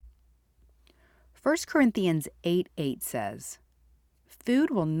1 Corinthians 8:8 says, "Food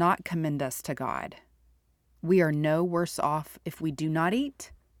will not commend us to God. We are no worse off if we do not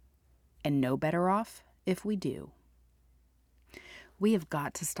eat, and no better off if we do." We have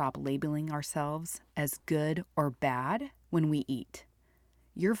got to stop labeling ourselves as good or bad when we eat.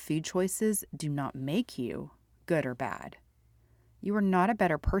 Your food choices do not make you good or bad. You are not a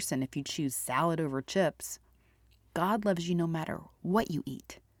better person if you choose salad over chips. God loves you no matter what you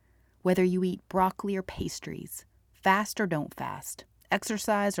eat. Whether you eat broccoli or pastries, fast or don't fast,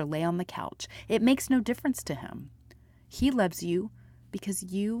 exercise or lay on the couch, it makes no difference to him. He loves you because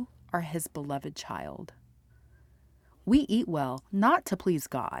you are his beloved child. We eat well not to please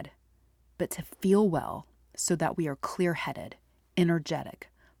God, but to feel well so that we are clear-headed, energetic,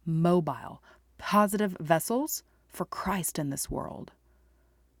 mobile, positive vessels for Christ in this world.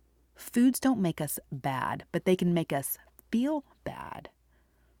 Foods don't make us bad, but they can make us feel bad.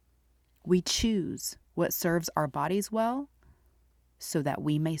 We choose what serves our bodies well so that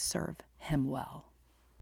we may serve him well.